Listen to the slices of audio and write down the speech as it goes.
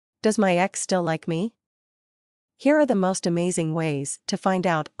Does my ex still like me? Here are the most amazing ways to find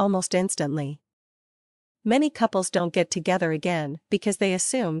out almost instantly. Many couples don't get together again because they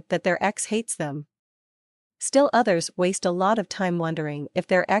assume that their ex hates them. Still others waste a lot of time wondering if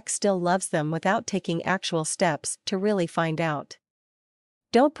their ex still loves them without taking actual steps to really find out.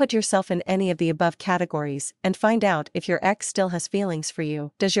 Don't put yourself in any of the above categories and find out if your ex still has feelings for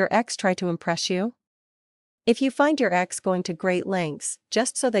you. Does your ex try to impress you? If you find your ex going to great lengths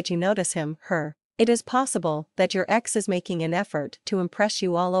just so that you notice him, her, it is possible that your ex is making an effort to impress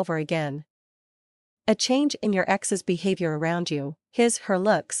you all over again. A change in your ex's behavior around you, his, her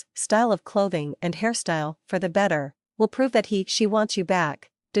looks, style of clothing and hairstyle, for the better, will prove that she wants you back.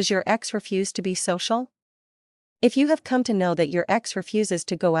 Does your ex refuse to be social? If you have come to know that your ex refuses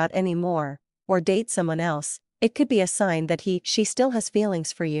to go out anymore, or date someone else, it could be a sign that she still has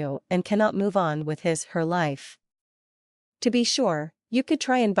feelings for you and cannot move on with his, her life. To be sure, you could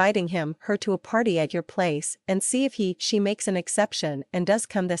try inviting him, her to a party at your place and see if she makes an exception and does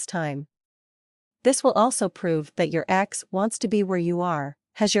come this time. This will also prove that your ex wants to be where you are.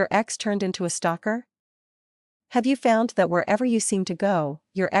 Has your ex turned into a stalker? Have you found that wherever you seem to go,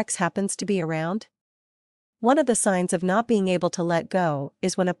 your ex happens to be around? One of the signs of not being able to let go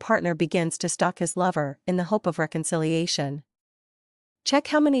is when a partner begins to stalk his lover in the hope of reconciliation. Check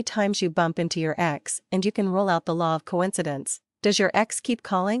how many times you bump into your ex and you can rule out the law of coincidence. Does your ex keep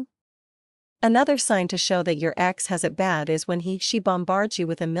calling? Another sign to show that your ex has it bad is when she bombards you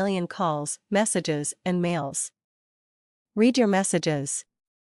with a million calls, messages, and mails. Read your messages.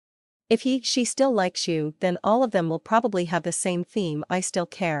 If she still likes you, then all of them will probably have the same theme: I still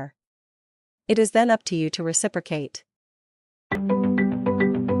care. It is then up to you to reciprocate.